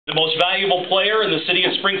The most valuable player in the city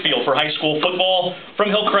of Springfield for high school football, from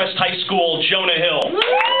Hillcrest High School, Jonah Hill.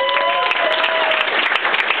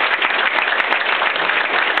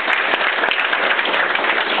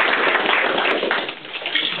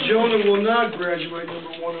 Jonah will not graduate #1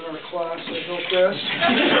 in our class at Hillcrest.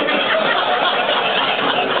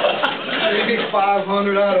 Maybe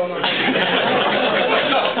 500, I don't know.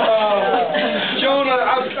 Jonah,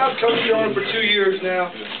 I've coached Jonah for 2 years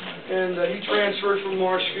now, and he transferred from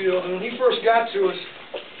Marshfield. And when he first got to us,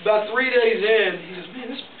 about 3 days in, he says, "Man,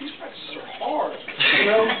 these practices are hard." You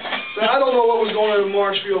know? So I don't know what was going on in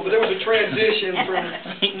Marshfield, but there was a transition from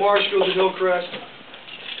Marshfield to Hillcrest.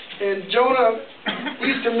 And Jonah,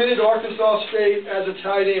 he's committed to Arkansas State as a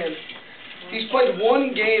tight end. He's played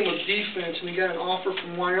 1 game of defense, and he got an offer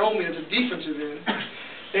from Wyoming as a defensive end.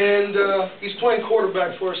 And he's playing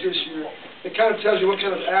quarterback for us this year. It kind of tells you what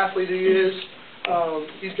kind of athlete he is.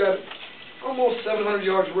 He's got almost 700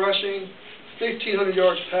 yards rushing, 1,500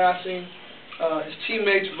 yards passing. His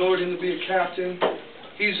teammates voted him to be a captain.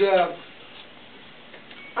 He's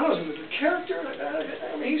I don't know, he's a character.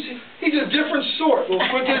 I mean, he's a different sort. We'll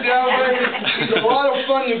put it down there. He's a lot of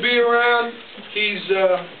fun to be around. He's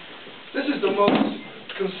this is the most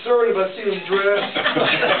conservative I've seen him dress.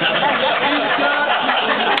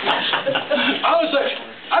 I was like,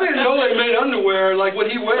 I didn't know they made underwear like what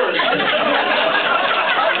he wears.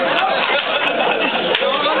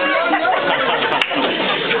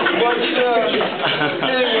 But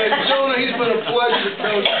anyway, Jonah, he's been a pleasure to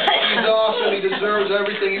coach. He's awesome. He deserves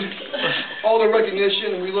everything, all the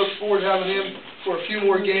recognition, and we look forward to having him for a few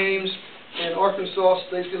more games. And Arkansas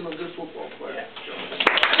State's going to be a good football player.